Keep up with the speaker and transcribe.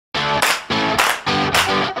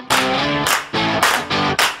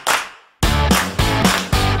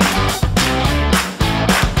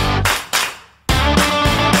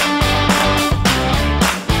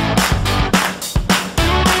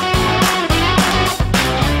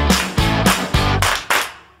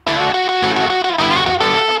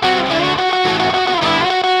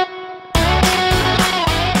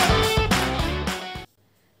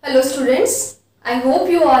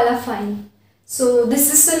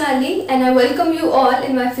Sonali and I welcome you all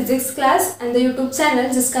in my physics class and the YouTube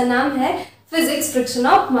channel जिसका नाम है Physics Friction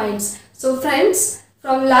of Minds. So friends,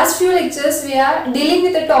 from last few lectures we are dealing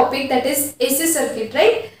with a topic that is AC circuit,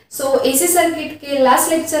 right? So AC circuit के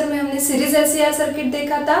last lecture में हमने series LCR circuit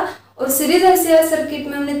देखा था और series LCR circuit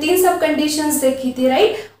में हमने तीन सब conditions देखी थी,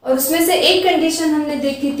 right? और उसमें से एक condition हमने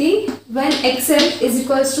देखी थी when XL is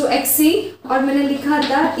equals to XC और मैंने लिखा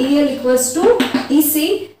था EL equals to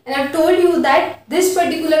EC. And I've told you that this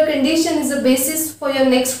particular condition is the basis for your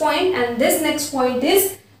next point, and this next point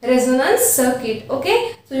is resonance circuit.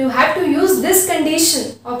 Okay, so you have to use this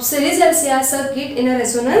condition of series LCR circuit in a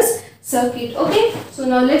resonance circuit. Okay, so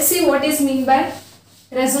now let's see what is mean by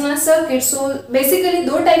resonance circuit. So basically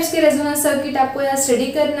दो types के resonance circuit आपको यहाँ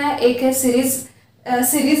study करना है. एक है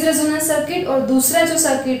series resonance circuit और दूसरा जो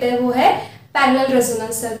circuit है वो है पैरेलल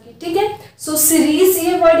रेजोनेंस सर्किट. ठीक है, सो सीरीज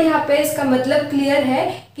ये वर्ड यहाँ पे इसका मतलब क्लियर है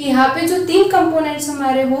कि यहाँ पे जो तीन कंपोनेंट्स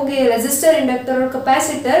हमारे हो गए रेजिस्टर, इंडक्टर और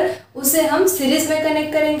कैपेसिटर, उसे हम सीरीज में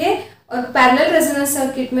कनेक्ट करेंगे और पैरेलल रेजोनेंस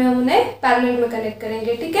सर्किट में हम उन्हें पैरेलल में कनेक्ट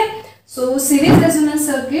करेंगे. ठीक है, सो series resonance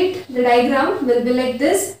circuit the diagram will be like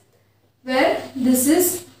this where this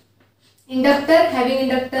is inductor having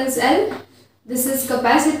inductance L, this is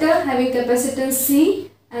capacitor having capacitance C,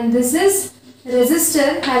 and this is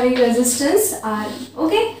resistor having resistance R.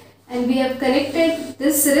 Okay, and we have connected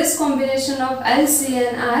this series combination of L, C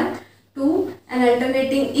and R to an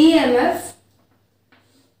alternating EMF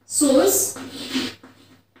source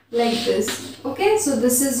like this. Okay, so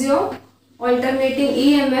this is your alternating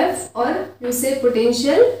EMF or you say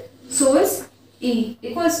potential source E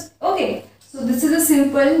equals. Okay, so this is a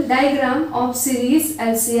simple diagram of series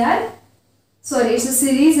LCR. Sorry, it's a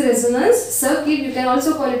series resonance circuit. You can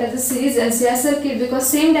also call it as a series LCR circuit because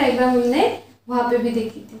same diagram हमने वहाँ पे भी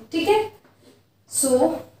देखी थी. ठीक है,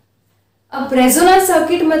 so अब resonance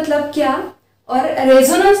circuit मतलब क्या और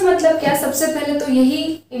resonance मतलब क्या, सबसे पहले तो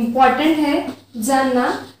यही important है जानना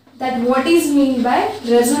that what is mean by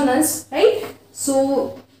resonance, right? So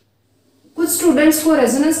कुछ students को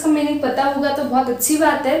resonance का meaning पता होगा तो बहुत अच्छी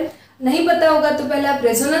बात है, नहीं पता होगा तो पहले आप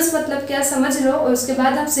रेजोनेंस मतलब क्या समझ लो और उसके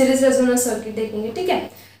बाद आप सीरीज रेजोनेंस सर्किट देखेंगे. ठीक है,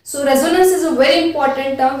 सो resonance is a very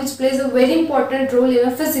important term which plays a very important role in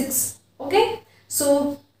physics. Okay, so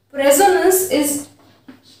resonance is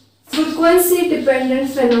frequency dependent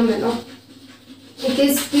phenomena. It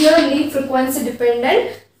is purely frequency dependent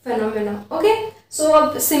phenomena. Okay, सो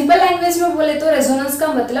अब simple language में बोले तो resonance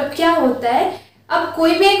का मतलब क्या होता है. अब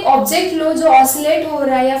कोई भी एक ऑब्जेक्ट लो जो ऑसिलेट हो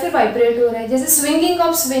रहा है या फिर वाइब्रेट हो रहा है, जैसे स्विंगिंग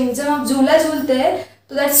ऑफ स्विंग, जब आप झूला झूलते हैं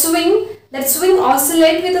तो that swing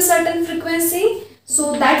oscillate with a certain frequency.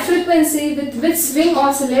 So that frequency with which swing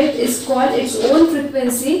oscillate is called its own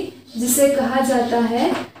frequency, जिसे कहा जाता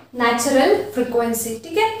है नेचुरल फ्रीक्वेंसी.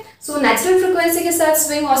 ठीक है, सो नेचुरल फ्रीक्वेंसी के साथ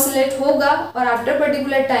स्विंग ऑसिलेट होगा और आफ्टर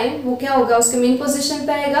पर्टिकुलर टाइम वो क्या होगा, उसके मेन पोजिशन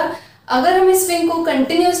पे आएगा. अगर हमें स्विंग को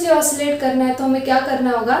कंटिन्यूसली ऑसिलेट करना है तो हमें क्या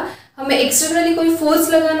करना होगा, हमें एक्सटर्नली कोई फोर्स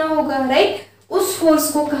लगाना होगा, राइट? उस फोर्स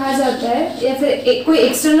को कहा जाता है या फिर कोई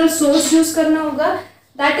एक्सटर्नल सोर्स यूज करना होगा,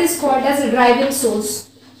 that is called as a driving source.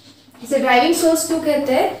 इसे ड्राइविंग सोर्स क्यों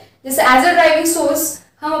कहते हैं, जैसे एज अ ड्राइविंग सोर्स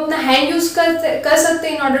हम अपना हैंड यूज कर सकते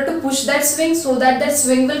हैं in order to push that swing so that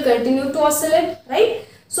swing will continue to oscillate, right?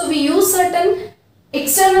 So we use certain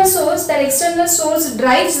external source, that external source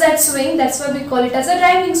drives that swing, that's why we call it as a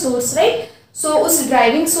driving source, right? So उस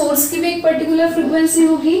driving source की भी एक particular frequency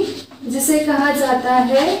होगी जिसे कहा जाता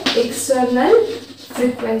है external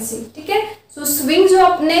frequency. ठीक है, so swing जो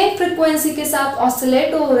अपने frequency के साथ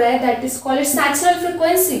oscillate हो रहा है that is called its natural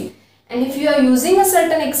frequency, and if you are using a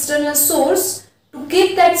certain external source to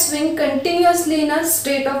keep that swing continuously in a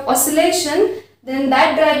state of oscillation, then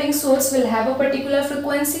that driving source will have a particular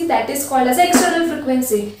frequency that is called as external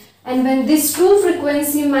frequency. And when these two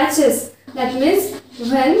frequency matches, that means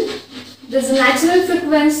when this natural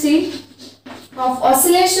frequency of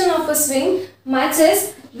oscillation of a swing matches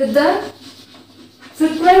with the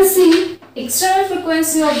frequency, external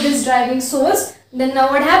frequency of this driving source, then now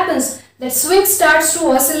what happens, that swing starts to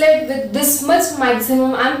oscillate with this much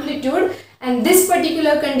maximum amplitude. And this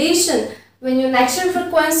particular condition, when your natural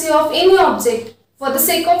frequency of any object, for the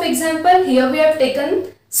sake of example here we have taken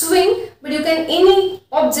swing, but you can any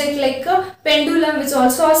object like a pendulum which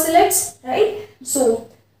also oscillates, right? So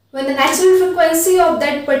when the natural frequency of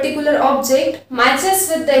that particular object matches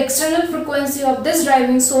with the external frequency of this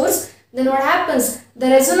driving source, then what happens, the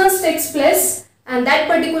resonance takes place and that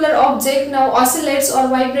particular object now oscillates or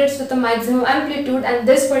vibrates with a maximum amplitude, and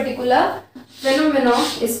this particular phenomenon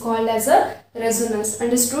is called as a resonance.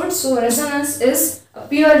 Understood? So resonance is a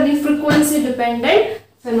purely frequency dependent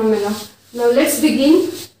phenomena. Now let's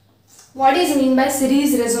begin. What is mean by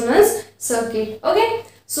series resonance circuit? Okay,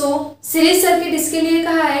 so series circuit इसके लिए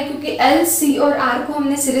कहा है क्योंकि L, सी और are को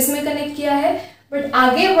हमने series में connect किया है। बट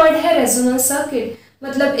आगे वर्ड है रेजोनेंस सर्किट,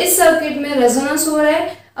 मतलब इस सर्किट में रेजोनेंस हो रहा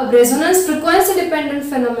है। अब रेजोनेंस फ्रीक्वेंसी डिपेंडेंट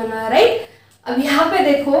फेनोमेना है, राइट। अब यहाँ पे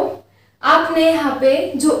देखो, आपने यहाँ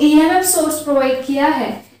पे जो ईएमएफ सोर्स प्रोवाइड किया है,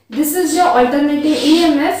 this is your alternative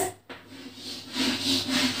EMF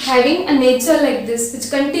having a nature like this which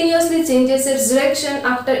continuously changes its direction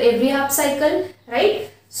after every half cycle, right?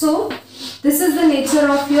 So this is the nature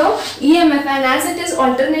of your EMF, and as it is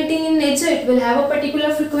alternating in nature, it will have a particular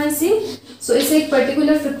frequency. So इसे एक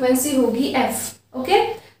particular frequency होगी F, okay?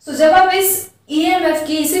 So जब आप इस EMF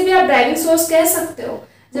की, इसे भी आप ड्राइविंग सोर्स कह सकते हो,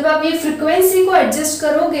 जब आप ये फ्रीक्वेंसी को एडजस्ट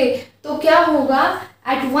करोगे तो क्या होगा,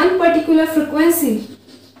 at one particular frequency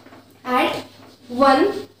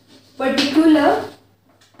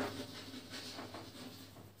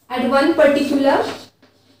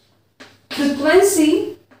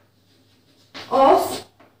of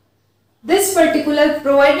this particular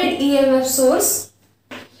provided EMF source,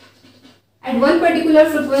 at one particular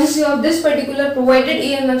frequency of this particular provided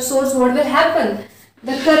EMF source, what will happen?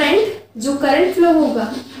 The current, जो current flow होगा,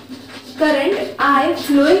 current I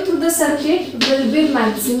flowing through the circuit will be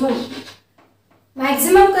maximum.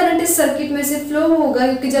 Maximum current इस circuit में से flow होगा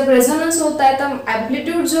क्योंकि जब resonance होता है तब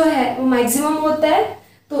एम्पलीट्यूड जो है वो मैक्सिमम होता है।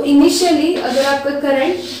 तो इनिशियली अगर आपका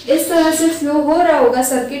करंट इस तरह से फ्लो हो रहा होगा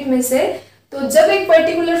सर्किट में से, तो जब एक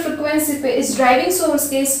पर्टिकुलर फ्रीक्वेंसी पे इस ड्राइविंग सोर्स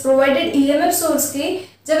के, इस प्रोवाइडेड ईएमएफ सोर्स की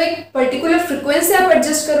जब एक पर्टिकुलर फ्रीक्वेंसी आप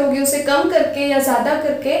एडजस्ट करोगे, उसे कम करके या ज्यादा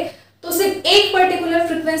करके, तो सिर्फ एक पर्टिकुलर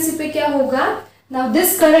फ्रीक्वेंसी पे क्या होगा, नाउ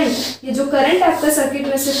दिस करंट, ये जो करंट आपका सर्किट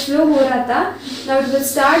में से फ्लो हो रहा था, now it will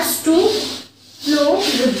starts to flow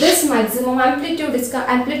with this maximum amplitude. इसका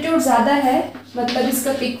एम्पलीट्यूड ज्यादा है मतलब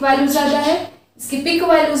इसका पीक वैल्यू ज्यादा है, इसकी पीक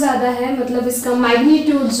वैल्यू ज्यादा है मतलब इसका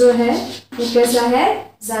मैग्नीट्यूड जो है वो कैसा है,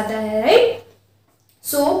 ज्यादा है, right.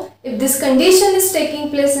 So if this condition is taking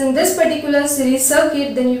place in this particular series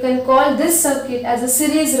circuit, then you can call this circuit as a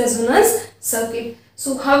series resonance circuit.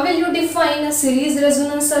 So how will you define a series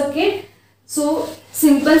resonance circuit? So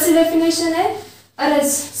simple C definition है, a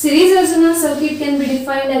series resonance circuit can be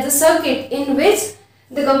defined as a circuit in which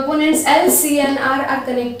the components L, C and R are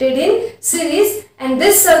connected in series, and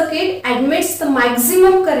this circuit admits the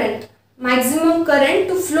maximum current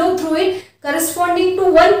to flow through it corresponding to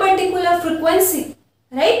one particular frequency,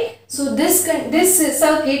 right? So this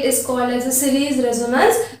circuit is called as a series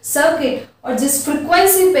resonance circuit. और जिस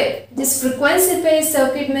frequency पे इस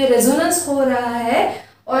circuit में resonance हो रहा है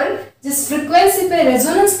और जिस frequency पे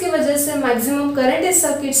resonance की वजह से maximum current इस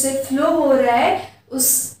circuit से flow हो रहा है, उस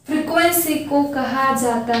frequency को कहा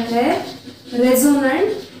जाता है resonant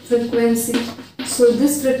frequency. So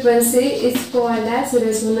this frequency is called as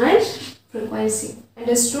resonant frequency.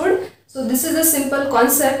 Understood? So this is a simple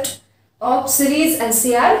concept of series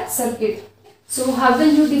LCR circuit. So how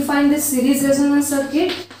will you define this series resonance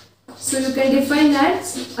circuit? So you can define that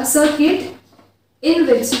a circuit in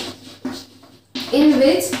which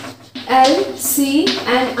L, C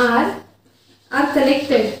and R are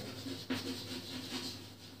connected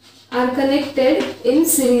in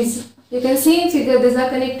series. You can see in figure these are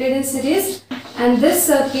connected in series, and this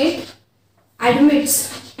circuit admits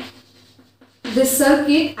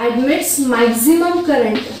maximum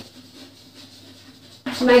current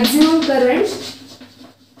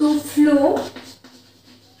to flow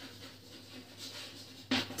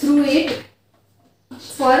through it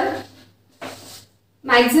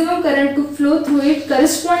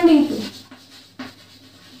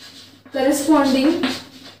corresponding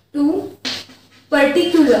to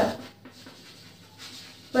particular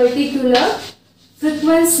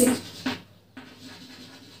frequency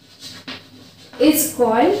is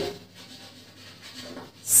called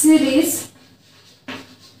series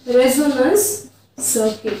resonance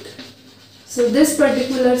circuit. So this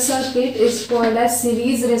particular circuit is called as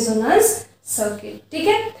series resonance circuit. ठीक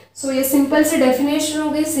है, सो ये simple सी definition हो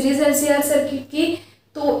गई series LCR circuit की।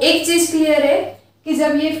 तो एक चीज clear है कि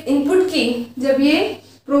जब ये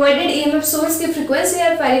प्रोवाइडेड ईएमएफ सोर्स की फ्रीक्वेंसी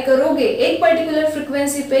आप वैरी करोगे, एक पर्टिकुलर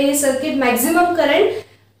फ्रीक्वेंसी पे ये सर्किट मैक्सिमम करंट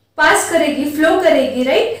पास करेगी, फ्लो करेगी,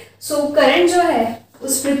 राइट। सो करंट जो है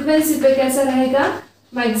उस फ्रीक्वेंसी पे कैसा रहेगा,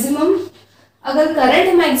 मैक्सिमम। अगर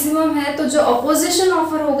करंट मैक्सिमम है तो जो ऑपोजिशन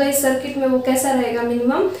ऑफर होगा इस सर्किट में वो कैसा रहेगा,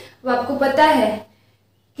 मिनिमम। वो आपको पता है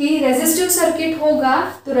कि रेजिस्टिव सर्किट होगा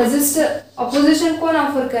तो रेजिस्टर ऑपोजिशन कौन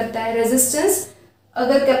ऑफर करता है, रेजिस्टेंस।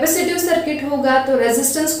 अगर कैपेसिटिव सर्किट होगा तो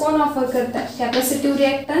रेजिस्टेंस कौन ऑफर करता है, कैपेसिटिव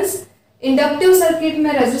रिएक्टेंस। इंडक्टिव सर्किट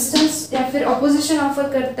में रेजिस्टेंस या फिर ऑपोजिशन ऑफर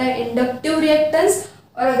करता है इंडक्टिव रिएक्टेंस।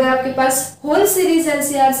 और अगर आपके पास होल सीरीज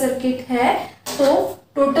एलसीआर सर्किट है तो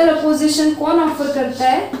टोटल ऑपोजिशन कौन ऑफर करता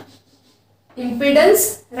है,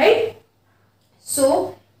 impedance, right?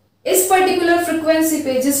 So इस पर्टिकुलर फ्रीक्वेंसी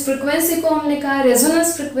पे, जिस फ्रीक्वेंसी को हमने कहा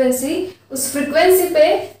रेजोनेंस फ्रीक्वेंसी, उस फ्रीक्वेंसी पे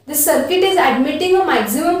this circuit is admitting a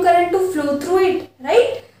maximum current to flow through it,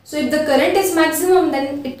 right? So if the current is maximum,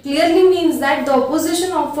 then it clearly means that the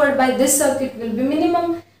opposition offered by this circuit will be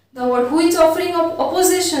minimum. Now who is offering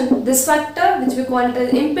opposition? This factor which we call it as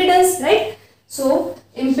impedance, right? So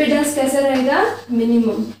impedance कैसे रहेगा?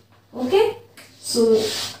 Minimum. Okay? So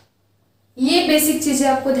ये basic चीजें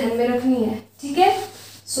आपको ध्यान में रखनी है, ठीक है?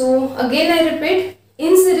 So again I repeat,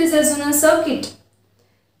 in series resonance circuit,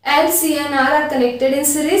 L, C and R are connected in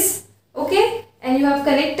series, okay? And you have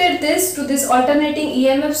connected this to this alternating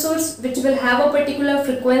EMF source which will have a particular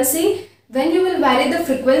frequency. When you will vary the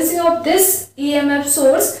frequency of this EMF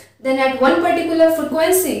source, then at one particular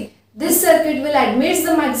frequency, this circuit will admit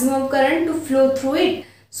the maximum current to flow through it.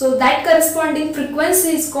 So that corresponding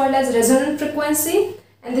frequency is called as resonant frequency,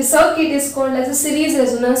 and the circuit is called as a series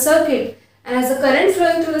resonance circuit. And as the current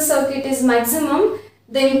flowing through the circuit is maximum,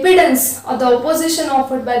 the impedance or the opposition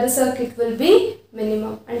offered by the circuit will be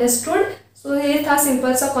minimum. Understood? So ये था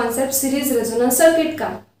simple सा concept series resonance circuit का,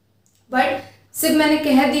 but सिर्फ मैंने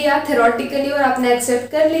कह दिया theoretically और आपने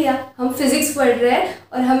एक्सेप्ट कर लिया। हम फिजिक्स पढ़ रहे हैं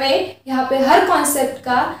और हमें यहाँ पे हर कॉन्सेप्ट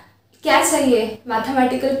का क्या चाहिए,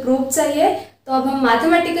 मैथमेटिकल प्रूफ चाहिए। तो अब हम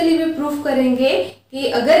मैथमेटिकली भी प्रूफ करेंगे कि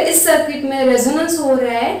अगर इस सर्किट में रेजोनेंस हो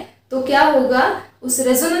रहा है तो क्या होगा, उस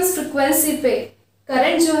रेजोनेंस फ्रिक्वेंसी पे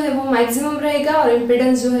करंट जो है वो मैक्सिमम रहेगा और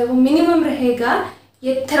इम्पिडेंस जो है वो मिनिमम रहेगा।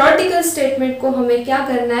 ये थ्योरेटिकल स्टेटमेंट को हमें क्या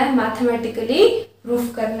करना है, मैथमेटिकली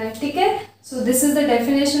प्रूफ करना है, ठीक है? So this is the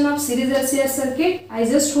definition of series LCR circuit. I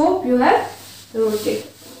just hope you have wrote it,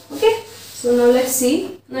 okay? So now let's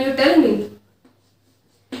see, now you tell me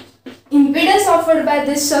impedance offered by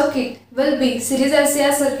this circuit will be, series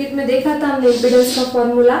LCR circuit में देखा था हमने impedance का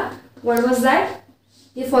formula, what was that?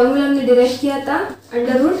 ये formula हमने derive किया था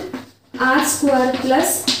 √r²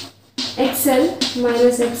 plus XL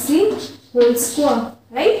minus XC whole square,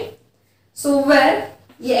 right? So where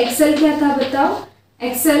ये XL क्या था बताओ?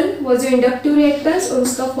 XL was your inductive reactance और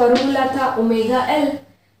उसका फॉर्मूला था ओमेगा L,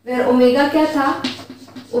 वेयर ओमेगा क्या था?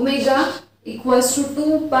 Omega equals to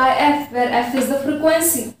 2πf, where f is the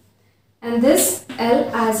frequency and this L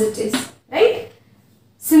as it is, right?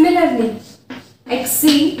 Similarly XC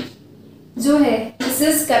जो है this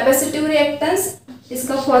is कैपेसिटिव रिएक्टेंस,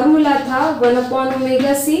 इसका formula था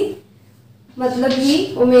 1/ωc, मतलब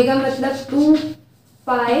ही ओमेगा मतलब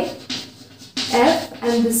 2πf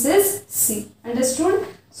and this is C, understood?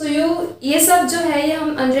 So ये सब जो है ये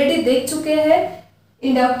हम ऑलरेडी देख चुके हैं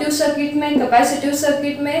इंडक्टिव सर्किट में, कैपेसिटिव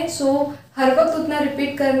सर्किट में। सो हर वक्त उतना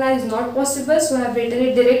रिपीट करना is not possible, so I have written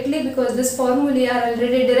it directly because this फॉर्मूले are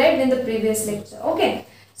already derived in the previous lecture, okay?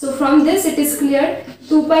 So from this it is clear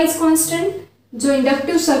 2π is constant. जो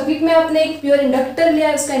inductive circuit में आपने एक pure inductor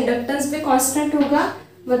लिया, उसका inductance भी constant होगा,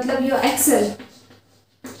 मतलब your XL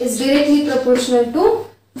is directly proportional to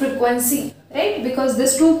frequency, right? Because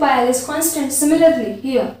this 2π is constant. Similarly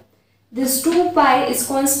here this 2π is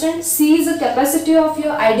constant. C is the capacity of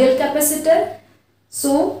your ideal capacitor.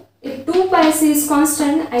 So if 2πc is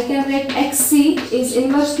constant, I can write XC is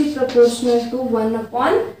inversely proportional to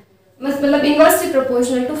 1/, मतलब inversely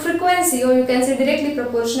proportional to frequency, or you can say directly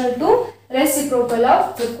proportional to reciprocal of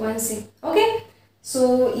frequency, okay? So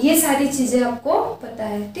ये सारी चीजें आपको पता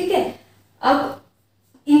है, ठीक है? अब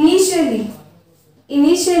इनिशियली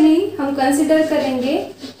हम कंसिडर करेंगे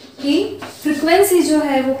कि फ्रीक्वेंसी जो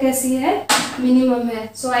है वो कैसी है, मिनिमम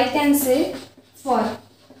है। सो I can say for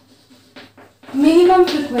minimum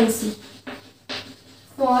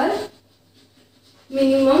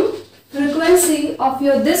frequency of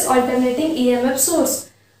your this alternating EMF source,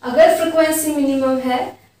 अगर फ्रीक्वेंसी मिनिमम है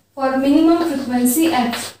फॉर मिनिमम फ्रीक्वेंसी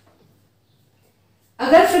f,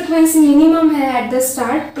 अगर फ्रीक्वेंसी मिनिमम है एट द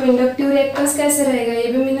स्टार्ट तो इंडक्टिव रिएक्टेंस कैसे रहेगा,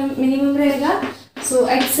 ये भी मिनिमम रहेगा। सो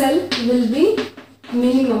XL विल बी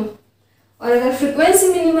मिनिमम। और अगर फ्रीक्वेंसी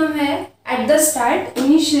मिनिमम है एट द स्टार्ट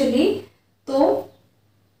इनिशियली तो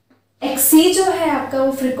XC जो है आपका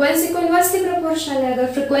वो फ्रीक्वेंसी को इनवर्सली प्रोपोर्शनल है। अगर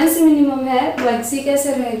फ्रीक्वेंसी मिनिमम है तो XC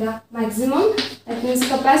कैसे रहेगा, maximum, that means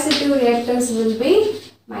capacitive reactance will be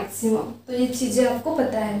maximum. तो ये चीजें आपको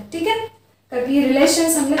पता है, ठीक है? क्योंकि ये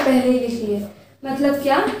रिलेशंस हमने पहले ही लिख लिए। मतलब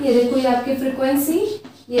क्या, ये देखो ये आपकी फ्रीक्वेंसी,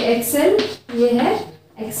 ये XL, ये है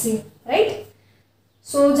XC, राइट?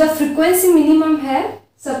 सो जब फ्रीक्वेंसी मिनिमम है,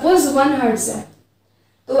 सपोज 1 हर्ट्ज है,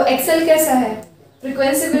 तो XL कैसा है,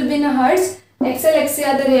 frequency will be in hertz, XL, XC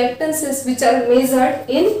are the reactances which are measured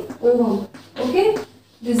in ohm, okay?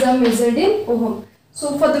 These are measured in ohm. So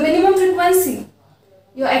for the minimum frequency,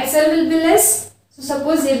 your XL will be less. So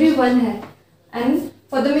suppose ये भी 1 है, and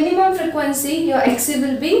for the minimum frequency, your XC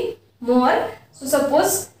will be more, so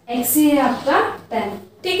suppose XC है आपका 10,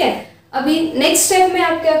 ठीक है। अभी next step में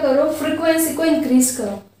आप क्या करो, फ्रीक्वेंसी को इंक्रीज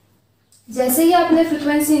करो। जैसे ही आपने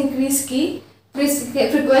फ्रीक्वेंसी इंक्रीज की,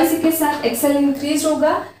 फ्रीक्वेंसी के साथ XL इंक्रीज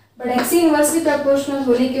होगा, बट XC इनवर्सली प्रोपोर्शनल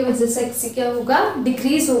होने की वजह से XC क्या होगा,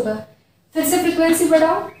 डिक्रीज होगा। फिर से फ्रीक्वेंसी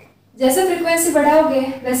बढ़ाओ, जैसे फ्रीक्वेंसी बढ़ाओगे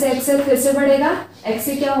वैसे XL फिर से बढ़ेगा,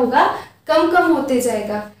 XC क्या होगा, कम कम होते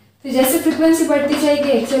जाएगा। फिर जैसे फ्रीक्वेंसी बढ़ती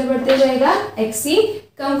जाएगी XL बढ़ते जाएगा, XC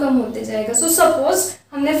कम कम होते जाएगा। सो सपोज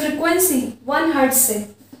हमने फ्रीक्वेंसी 1 हर्ट्ज से,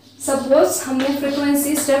 सपोज हमने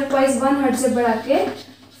फ्रीक्वेंसी स्टेप वाइज 1 हर्ट्ज से बढ़ा के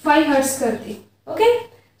 5 हर्ट्ज कर दी, ओके।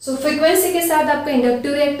 सो फ्रीक्वेंसी के साथ आपका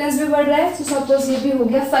इंडक्टिव रिएक्टेंस भी बढ़ रहा है, सो सपोज ये भी हो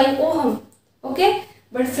गया 5 ओहम, ओके।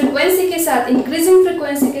 बट फ्रीक्वेंसी के साथ, इंक्रीजिंग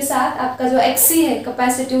फ्रीक्वेंसी के साथ आपका जो XC है,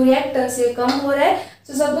 कैपेसिटिव रिएक्टेंस, ये कम हो रहा है।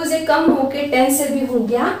 सो सपोज ये कम होके 10 से भी हो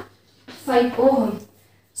गया 5 ohm.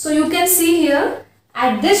 So you can see here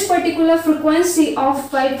at this particular frequency of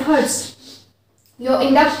 5 hertz, your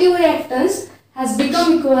inductive reactance has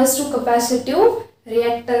become equals to capacitive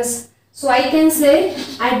reactance. So I can say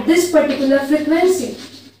at this particular frequency,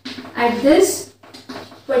 at this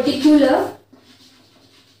particular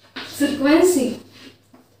frequency,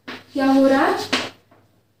 क्या हो रहा है,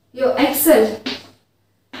 your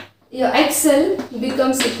XL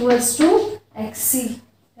becomes equals to XC,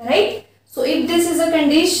 right? So if this is a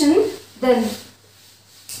condition, then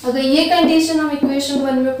अगर ये condition हम equation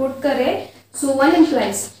 1 में put करें, सो 1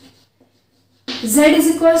 implies Z is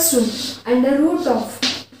equals to under root of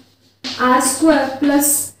R square plus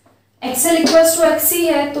XL equals to XC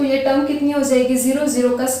है, तो ये term कितनी हो जाएगी, 0,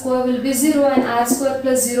 0 का square will be 0 and R square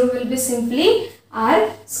plus 0 will be simply R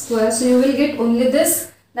square. So you will get only this,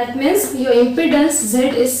 that means your impedance Z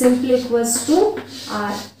is simply equals to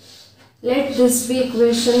R. Let this be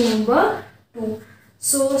equation number 2.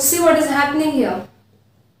 So see what is happening here.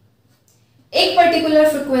 एक particular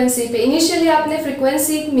frequency पे initially आपने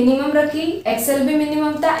frequency minimum रखी, XL भी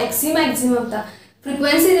minimum था, XC maximum था.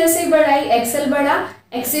 Frequency जैसे ही बढ़ाई, XL बढ़ा,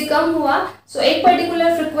 XC कम हुआ. सो एक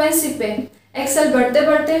पर्टिकुलर फ्रिक्वेंसी पे XL बढ़ते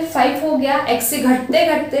बढ़ते 5 हो गया, XC घटते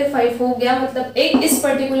घटते 5 हो गया. मतलब एक इस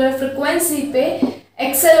पर्टिकुलर फ्रिक्वेंसी पे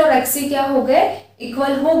XL और XC क्या हो गए,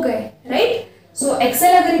 इक्वल हो गए, राइट. सो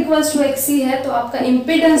XL अगर इक्वल्स टू XC है तो आपका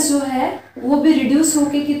इम्पीडेंस जो है वो भी रिड्यूस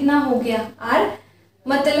होके कितना हो गया, R.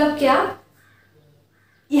 मतलब क्या,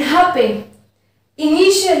 यहाँ पे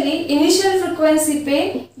इनिशियल फ्रिक्वेंसी पे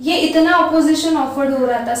ये इतना ऑपोजिशन ऑफर्ड हो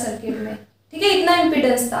रहा था सर्किट में, ठीक है, इतना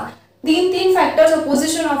इम्पीडेंस था, तीन फैक्टर्स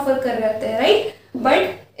ऑपोजिशन ऑफर कर रहे थे, राइट.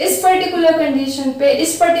 बट इस पर्टिकुलर कंडीशन पे,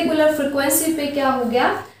 इस पर्टिकुलर फ्रिक्वेंसी पे क्या हो गया,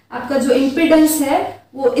 आपका जो इम्पीडेंस है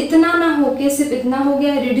वो इतना ना होके सिर्फ इतना हो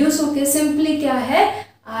गया, रिड्यूस होके सिंपली क्या है,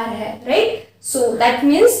 R है, राइट. सो दैट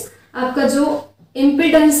मीन्स आपका जो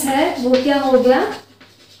इम्पीडेंस है वो क्या हो गया,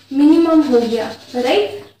 मिनिमम हो गया,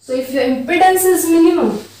 right. So if your impedance is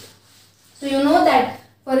minimum, so you know that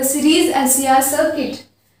for a series LCR circuit,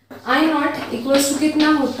 I naught equals to कितना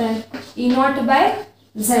होता है, E naught by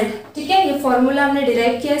Z, ठीक है. ये फॉर्मूला हमने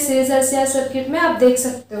डिराइव किया है सीरीज LCR सर्किट में, आप देख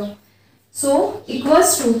सकते हो. So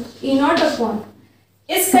equals to E naught upon,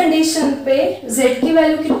 इस कंडीशन पे Z की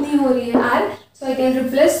वैल्यू कितनी हो रही है, R. So I can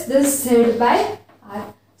replace this Z by R.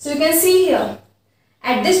 So you can see here,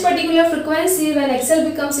 at this particular frequency, when XL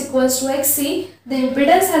becomes equals to XC, the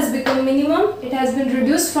impedance has become minimum. It has been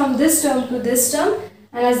reduced from this term to this term,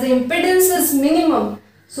 and as the impedance is minimum,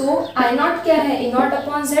 so I naught क्या है, E naught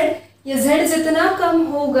upon Z. ये Z जितना कम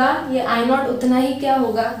होगा, ये I naught उतना ही क्या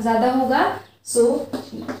होगा, ज़्यादा होगा. So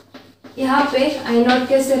यहाँ पे I naught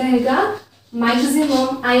कैसे रहेगा,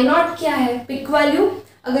 मैक्सिमम. I naught क्या है, पिक वैल्यू.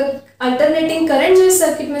 अगर अल्टरनेटिंग करंट जो इस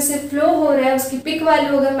सर्किट में से फ्लो हो रहा है उसकी पिक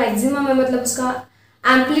वैल्यू अगर मैक्सिमम है, मतलब उसका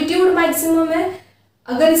एम्पलीट्यूड मैक्सिमम है.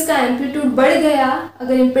 अगर इसका एम्पलीट्यूड बढ़ गया,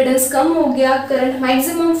 अगर इम्पीडेंस कम हो गया, करंट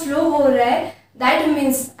मैक्सिमम फ्लो हो रहा है, that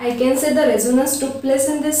means I can say the resonance took place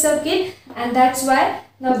in this circuit, and that's why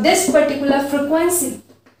now this particular frequency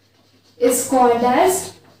is called as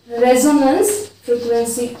resonance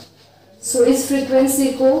frequency. सो इस फ्रीक्वेंसी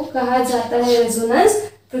को कहा जाता है रेजोनेंस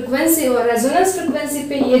फ्रीक्वेंसी, और रेजोनेंस फ्रीक्वेंसी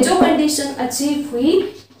पे ये जो कंडीशन अचीव हुई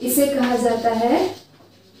इसे कहा जाता है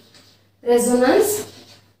resonance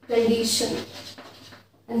condition.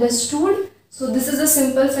 Understood? So this is a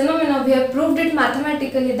simple phenomenon. We have proved it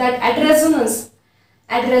mathematically that at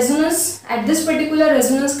this particular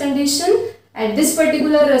resonance condition, at this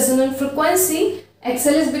particular resonant frequency,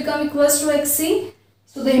 XL is become equals to XC.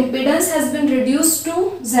 So the impedance has been reduced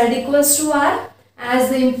to Z equals to R. As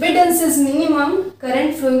the impedance is minimum,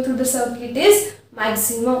 current flowing through the circuit is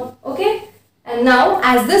maximum. Okay? And now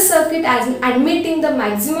as this circuit is admitting the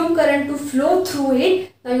maximum current to flow through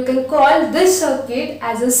it, now you can call this circuit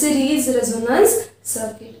as a series resonance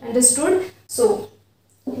circuit. Understood? सो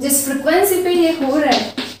जिस frequency पे ये हो रहा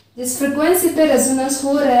है, जिस frequency पे resonance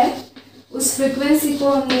हो रहा है, उस फ्रिक्वेंसी को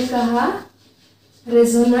हमने कहा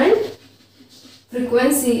रेजोनेंट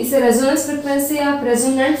फ्रीक्वेंसी। इसे रेजोनेंस फ्रीक्वेंसी आप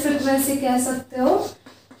रेजोनेंट फ्रीक्वेंसी कह सकते हो।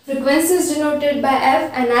 Frequency is denoted by f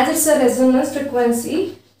and as it's a resonance frequency,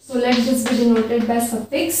 so let this be denoted by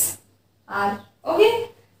suffix r. Okay,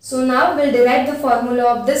 so now we'll derive the formula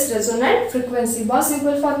of this resonant frequency. बहुत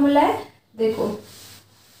simple formula है, देखो।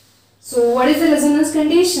 So what is the resonance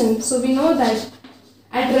condition? So we know that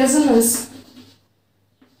at resonance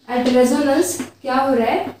क्या हो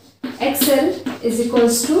रहा है, XL is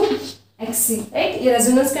equals to XC, right? ये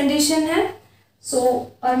resonance condition है।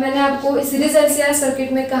 और मैंने आपको सीरीज एलसीआर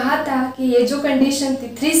सर्किट में कहा था कि ये जो कंडीशन थी,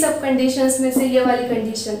 3 सब कंडीशंस में से ये वाली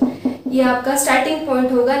कंडीशन, ये आपका स्टार्टिंग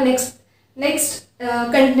पॉइंट होगा नेक्स्ट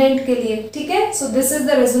कंटेंट के लिए, ठीक है? So this is the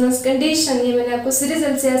resonance condition, ये मैंने आपको सीरीज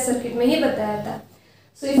एलसीआर सर्किट में ही बताया था।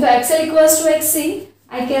 So if XL equals to XC,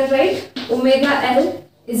 I can write omega L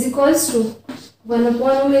is equals to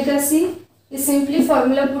 1/ओमेगा C। ये सिंपली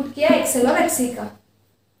फॉर्मूला पुट किया XL और XC का।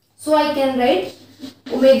 सो I can write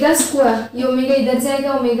omega square, ये ओमेगा इधर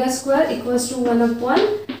जाएगा, omega square equals to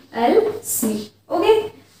 1/LC। Okay,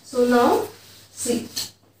 so now see,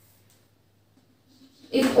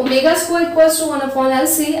 if omega square equals to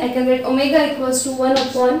 1/LC, I can write omega equals to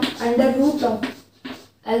 1/√of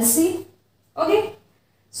LC. Okay,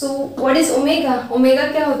 so what is omega?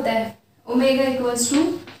 Omega क्या होता है? Omega equals to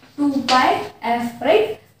 2 pi f, right?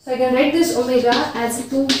 So I can write this omega as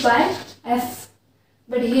 2 pi f.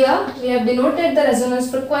 But here we have denoted the resonance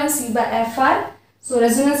frequency by FR. So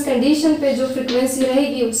resonance condition पे जो frequency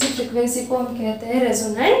रहेगी, उसी frequency को हम कहते हैं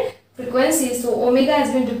resonant frequency. So omega has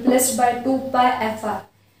been replaced by 2 pi FR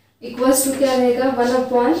equals to क्या रहेगा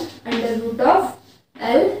 1/√of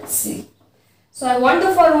LC. So I want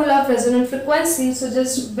the formula of resonant frequency. So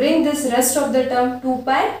just bring this rest of the term 2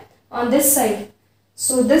 pi on this side.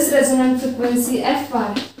 So this resonant frequency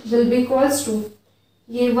FR will be equals to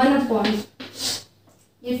ये 1/,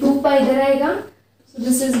 ये 2 pi इधर आएगा, so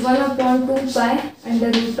this is 1/2 pi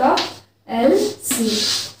 √of LC.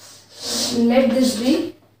 Let this be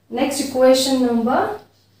next equation number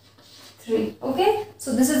 3. Okay, so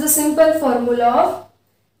this is the simple formula of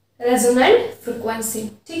resonant frequency.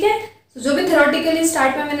 ठीक है? So जो भी theoretically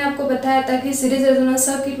start में मैंने आपको बताया था कि सीरीज रेजोनेंस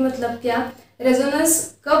सर्किट मतलब क्या,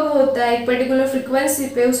 रेजोनेंस कब होता है एक पर्टिकुलर फ्रीक्वेंसी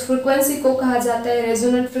पे, उस फ्रीक्वेंसी को कहा जाता है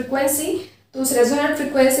रेजोनेंट फ्रीक्वेंसी। तो उस रेजोनेंट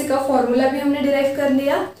फ्रीक्वेंसी का फॉर्मूला भी हमने डिराइव कर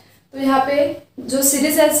लिया। तो यहाँ पे जो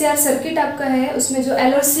सीरीज एलसीआर सर्किट आपका है, उसमें जो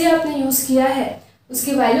L और C आपने यूज़ किया है,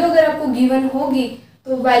 उसकी वैल्यू अगर आपको गिवन होगी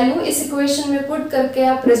तो वैल्यू इस इक्वेशन में पुट करके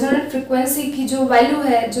आप रेजोनेंट फ्रीक्वेंसी की जो वैल्यू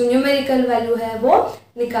है, जो न्यूमेरिकल वैल्यू है, वो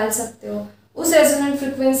निकाल सकते हो। उस रेजोनेंट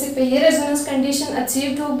फ्रीक्वेंसी पे ये रेजोनेंस कंडीशन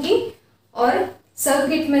अचीव्ड होगी और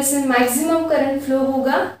सर्किट में से मैक्सिमम करंट फ्लो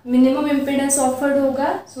होगा, मिनिमम इम्पीडेंस ऑफर्ड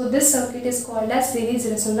होगा। So this circuit is called as series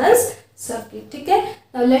resonance circuit. ठीक है,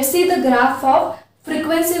 now let's see the graph of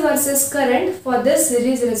frequency versus current for this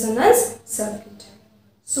series resonance circuit.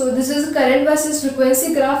 So this is current versus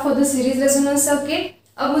frequency graph for the series resonance circuit.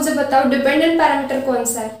 अब मुझे बताओ dependent parameter कौन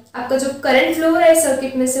सा है? आपका जो करंट फ्लो हो रहा है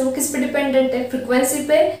सर्किट में से वो किस पे डिपेंडेंट है? फ्रीक्वेंसी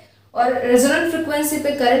पे। और रेजोनेंट फ्रीक्वेंसी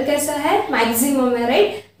पे करंट कैसा है? मैक्सिमम है,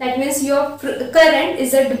 right? That means your current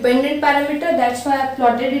is a dependent parameter, that's why I have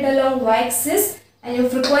plotted it along y axis, and your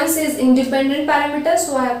frequency is independent parameter,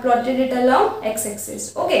 so I have plotted it along x axis.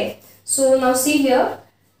 Okay, so now see here,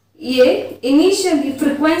 ये initially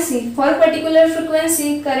frequency for particular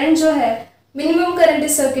frequency current जो है minimum current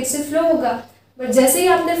इस circuit से flow होगा। But जैसे ही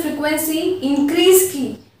आपने frequency increase की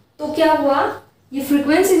तो क्या हुआ? ये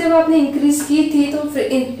फ्रीक्वेंसी जब आपने इंक्रीज की थी तो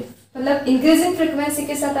मतलब इंक्रीजिंग फ्रीक्वेंसी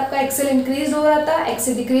के साथ आपका एक्सेल इंक्रीज हो रहा था,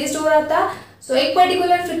 एक्सेल डिक्रीज हो रहा था। सो एक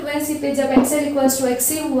पर्टिकुलर फ्रीक्वेंसी पे जब एक्सेल इक्वल्स टू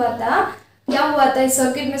एक्सी हुआ था, क्या हुआ था? इस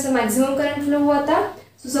सर्किट में से मैक्सिमम करंट फ्लो हुआ था।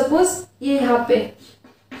 सो सपोज ये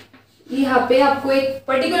यहाँ पे आपको एक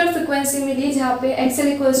पर्टिकुलर फ्रीक्वेंसी मिली जहाँ पे एक्सेल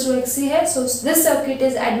इक्वल्स टू एक्सी है। So this circuit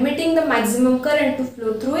is admitting the maximum current to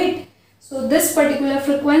flow through it. So this particular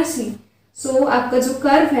frequency, सो आपका जो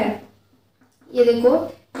कर्व है ये देखो,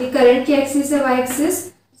 ये करंट की एक्सिस है, वाई एक्सिस।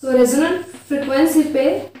 सो रेजोनेंट फ्रीक्वेंसी पे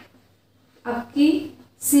आपकी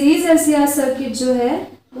सीरीज एलसीआर सर्किट जो है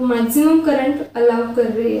वो मैक्सिमम करंट अलाउ कर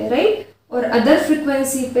रही है, राइट? और अदर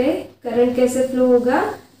फ्रीक्वेंसी पे करंट कैसे फ्लो होगा?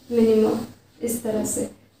 मिनिमम, इस तरह से।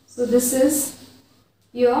 So this is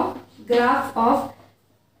your graph of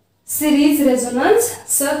series resonance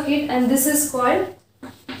circuit and this is called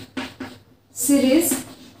series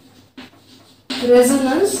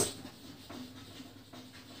resonance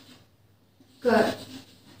curve,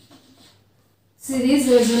 series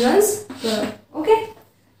resonance curve. Okay,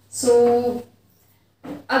 so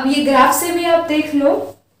graph से भी आप देख लो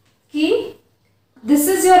कि this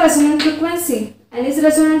is your resonant frequency and इस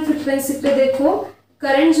रेजोनेंट फ्रीक्वेंसी पे देखो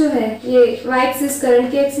करंट जो है ये y एक्सिस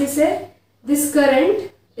करंट की एक्सिस है, दिस करंट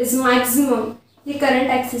इज मैक्सिमम, ये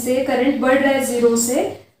करंट एक्सिस है, ये करंट बढ़ रहा है 0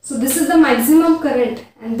 से, so this is the maximum current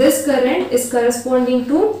and this current is corresponding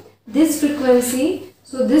to this frequency,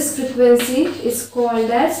 so this frequency is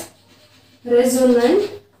called as resonant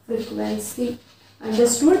frequency.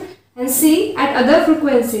 Understood? And see at other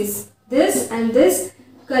frequencies this and this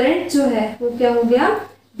current जो है वो क्या हो गया,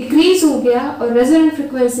 decrease हो गया, और resonant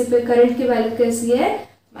frequency पे करंट की वैल्यू कैसी है,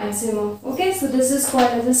 maximum. Okay, so this is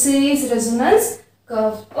called as a series resonance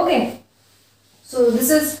curve. Okay, so this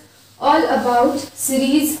is all about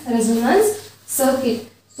series resonance circuit.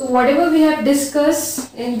 So whatever we have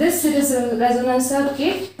discussed in this series resonance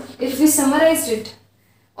circuit, if we summarize it,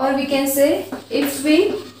 or we can say if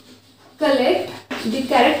we collect the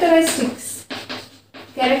characteristics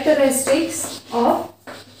of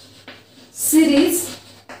series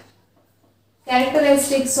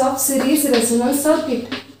resonance circuit.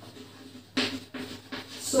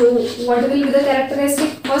 So what will be the characteristic?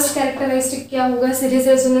 First characteristic क्या होगा series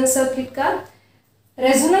resonance circuit का?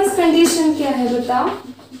 resonance condition क्या है बताओ?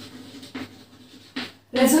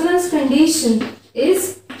 resonance condition is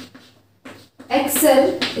XL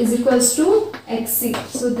is equals to XC.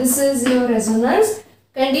 So this is your resonance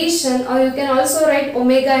condition, or you can also write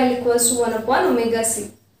omega L equals to 1 upon omega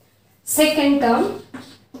C. Second term,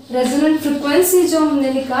 resonant frequency जो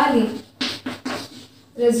हमने निकाली,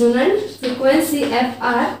 resonant frequency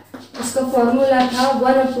FR, उसका formula था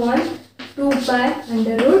 1 upon 2 pi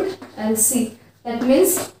under root LC. That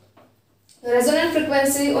means the resonant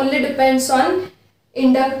frequency only depends on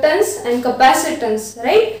inductance and capacitance,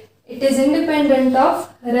 right? It is independent of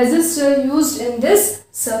resistor used in this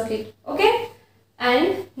circuit. Okay, and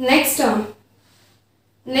next term,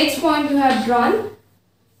 next point you have drawn,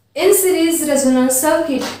 in series resonance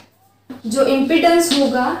circuit जो impedance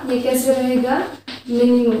होगा ये कैसे रहेगा,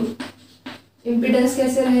 minimum. impedance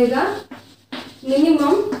कैसे रहेगा,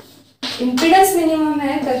 minimum. impedance minimum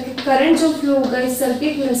है करके current जो फ्लो होगा इस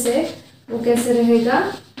सर्किट में से वो कैसे रहेगा,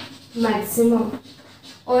 maximum.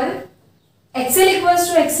 और XL इक्वल्स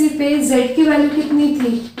टू XC पे Z की वैल्यू कितनी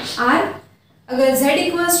थी, R. अगर Z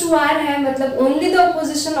इक्वल्स टू R है मतलब only the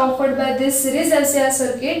opposition offered by this series LCR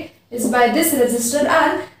circuit is by this resistor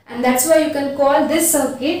R, and that's why you can call this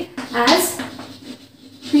circuit edge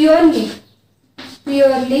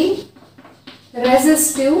purely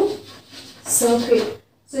resistive circuit.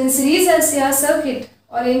 So in series LCR circuit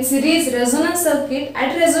or in series resonance circuit,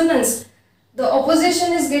 at resonance the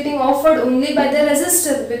opposition is getting offered only by the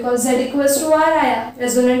resistor because Z equals to R आया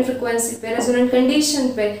resonant frequency पे, resonant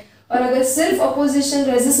condition पे, और अगर सिर्फ opposition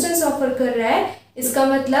resistance offer कर रहा है इसका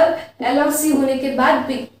मतलब L और C होने के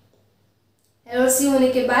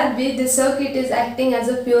बाद भी this circuit is acting as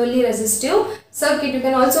a purely resistive circuit. You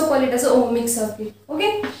can also call it as a ohmic circuit.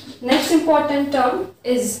 Okay, next important term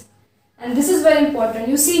is, and this is very important,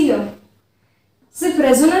 you see here सिर्फ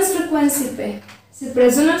resonance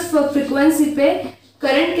frequency पे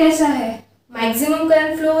current कैसा है, maximum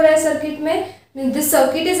current flow हो रहा है circuit में, this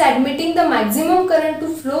circuit is admitting the maximum current to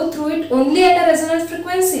flow through it only at a resonance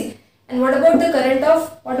frequency. And what about the current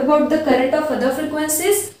of other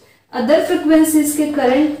frequencies, other frequencies के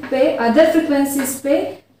current पे, other frequencies पे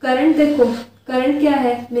current देखो, current क्या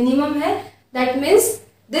है, minimum है. That means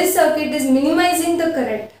this circuit is minimising the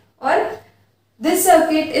current, और this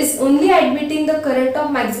circuit is only admitting the current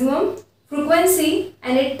of maximum frequency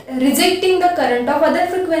and it rejecting the current of other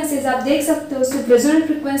frequencies. आप देख सकते हो सिर्फ resonant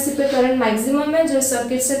frequency पे करंट मैक्सिमम है जो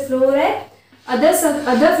सर्किट से फ्लो हो रहा है,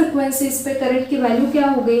 अदर फ्रीक्वेंसीज पे करंट की वैल्यू क्या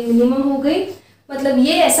हो गई, मिनिमम हो गई. मतलब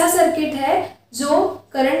ये ऐसा सर्किट है जो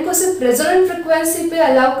करंट को सिर्फ रेजोनेंट फ्रीक्वेंसी पे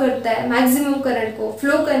अलाउ करता है मैक्सिमम करंट को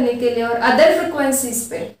फ्लो करने के लिए, और अदर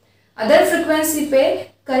फ्रीक्वेंसी पे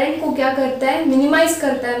करंट को क्या करता है, मिनिमाइज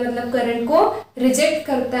करता है, मतलब करंट को रिजेक्ट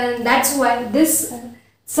करता है. That's why this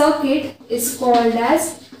circuit is called as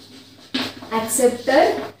acceptor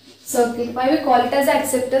circuit. Why we call it as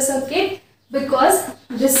acceptor circuit? Because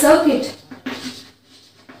this circuit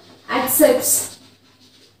accepts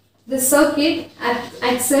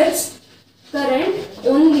current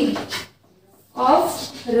only of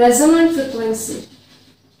resonant frequency,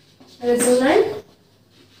 and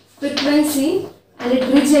it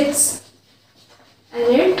rejects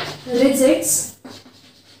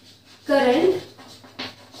current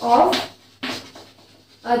of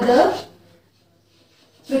other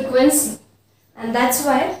frequency. And that's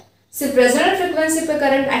why सिर्फ resonant frequency पे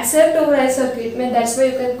current accept हो रहा है circuit में, that's why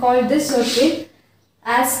you can call this circuit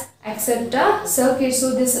as accept a circuit.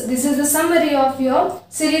 So this is the summary of your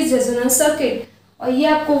series resonance circuit. और ये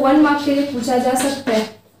आपको 1 mark के लिए पूछा जा सकता है.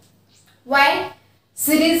 Why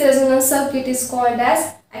series resonance circuit is called as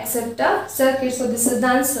accept a circuit? So this is the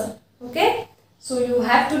answer. Okay, so you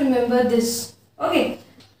have to remember this. Okay,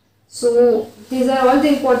 so these are all the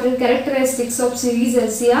important characteristics of series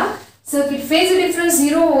LCR circuit. Phase difference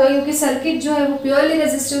 0 होगा क्योंकि circuit जो है वो purely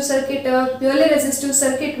resistive circuit, purely resistive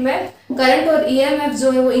circuit में current और EMF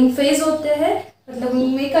जो है वो इन फेज होते हैं, मतलब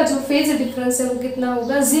उनमें का जो फेज डिफरेंस है वो कितना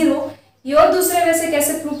होगा 0. ये और दूसरे वैसे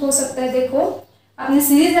कैसे प्रूफ हो सकता है, देखो आपने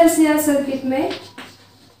सीरीज एलसीआर सर्किट में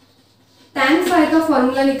tan phi का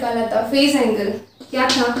फॉर्मूला निकाला था. फेज एंगल क्या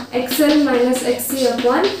था, XL minus XC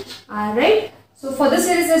upon R, right. So for the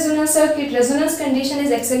series resonance circuit resonance condition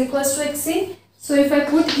is XL equals to XC. So if I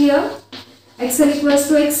put here XL equals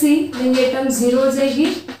to XC, then ये term 0 हो जाएगी.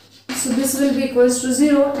 So this will be equals to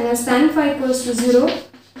 0, and as tan phi equals to 0,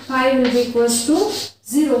 phi will be equals to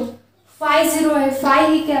 0. Phi 0 है, phi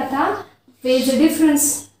ही क्या था, phase difference,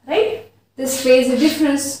 right? This phase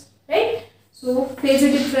difference, right? So phase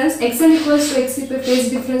difference XL equals to XC पे phase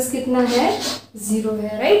difference कितना है, 0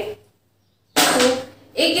 है, right? So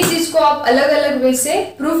एक ही चीज को आप अलग अलग वे से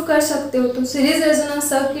प्रूफ कर सकते हो. तो सीरीज रेजोनेंस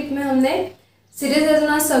सर्किट में हमने सीरीज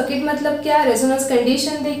रेजोनेंस सर्किट मतलब क्या, रेजोनेंस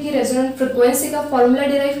कंडीशन देखी, रेजोनेंट फ्रीक्वेंसी का फॉर्मूला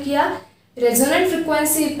डिराइव किया, रेजोनेंट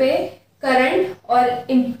फ्रीक्वेंसी पे करंट और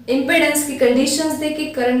इम्पीडेंस की कंडीशंस देखी,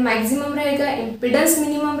 करंट मैक्सिमम रहेगा, इम्पीडेंस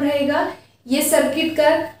मिनिमम रहेगा. ये सर्किट का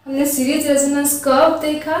हमने सीरीज रेजोनेंस कर्व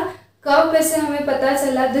देखा. कर्व पे से हमें पता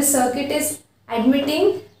चला this circuit is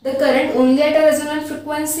admitting the current only at a resonant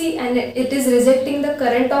frequency and it is rejecting the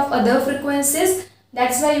current of other frequencies.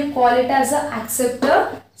 That's why you call it as a acceptor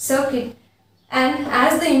circuit. And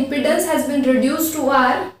as the impedance has been reduced to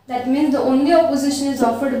R, that means the only opposition is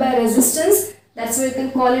offered by resistance. That's why you can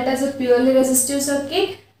call it as a purely resistive circuit.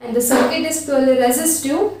 And the circuit is purely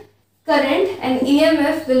resistive. Current and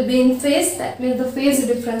EMF will be in phase. That means the phase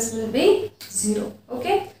difference will be 0.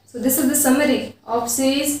 Okay. So this is the summary of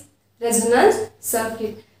series resonance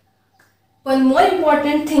circuit. One more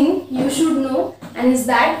important thing you should know, and is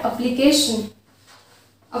that application.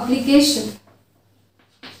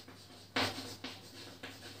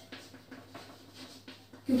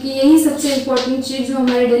 क्योंकि यही सबसे important चीज जो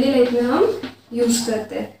हमारे daily life में हम use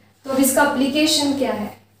करते हैं. तो इसका एप्लीकेशन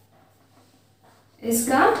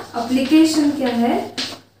क्या है,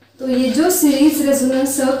 तो ये जो सीरीज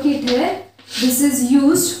रेजोनेंस सर्किट है, this is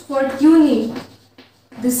used for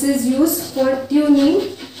tuning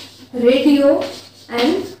radio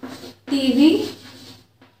and TV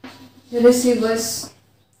receivers.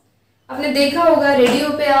 आपने देखा होगा रेडियो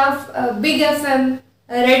पे आप big FM,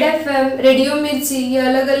 red FM, radio मिर्ची, ये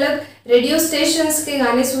अलग अलग रेडियो स्टेशंस के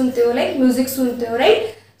गाने सुनते हो, लाइक म्यूजिक सुनते हो,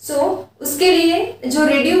 राइट. सो उसके लिए जो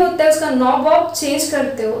रेडियो होता है उसका नॉब आप चेंज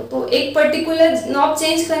करते हो. तो एक पर्टिकुलर नॉब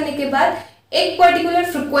चेंज करने के बाद एक पर्टिकुलर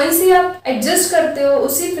फ्रिक्वेंसी आप एडजस्ट करते हो.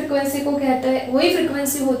 उसी फ्रिक्वेंसी को कहते हैं, वही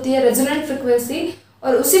फ्रिक्वेंसी होती है रेजोनेंट फ्रिक्वेंसी.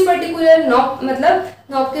 और उसी पर्टिकुलर नॉब मतलब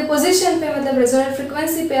नॉब के पोजीशन पे मतलब रेजोनेंट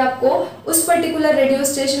फ्रिक्वेंसी पे आपको उस पर्टिकुलर रेडियो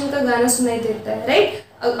स्टेशन का गाना सुनाई देता है, राइट.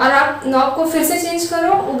 और आप नॉब को फिर से चेंज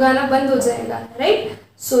करो, वो गाना बंद हो जाएगा, right.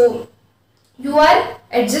 So you are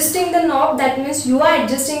adjusting the knob, that means you are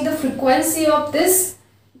adjusting the frequency of this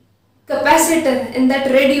capacitor in that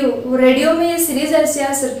radio. Radio में ये सीरीज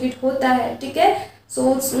एलसीआर सर्किट होता है, ठीक है. सो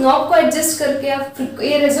उस नॉब को एडजस्ट करके आप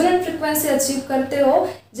ये रेजोनेंट फ्रिक्वेंसी अचीव करते हो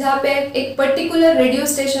जहाँ पे एक पर्टिकुलर रेडियो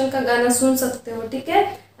स्टेशन का गाना सुन सकते हो, ठीक है.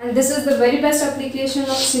 And this is the very best application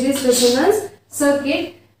of series resonance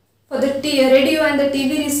circuit for the radio and the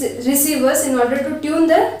TV receivers in order to tune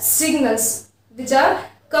the signals which are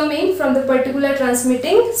coming from the particular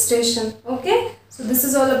transmitting station. Okay, so this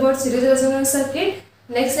is all about series resonance circuit.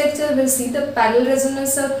 Next lecture we'll see the parallel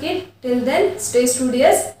resonance circuit. Till then, stay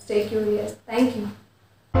studious, stay curious. Thank you.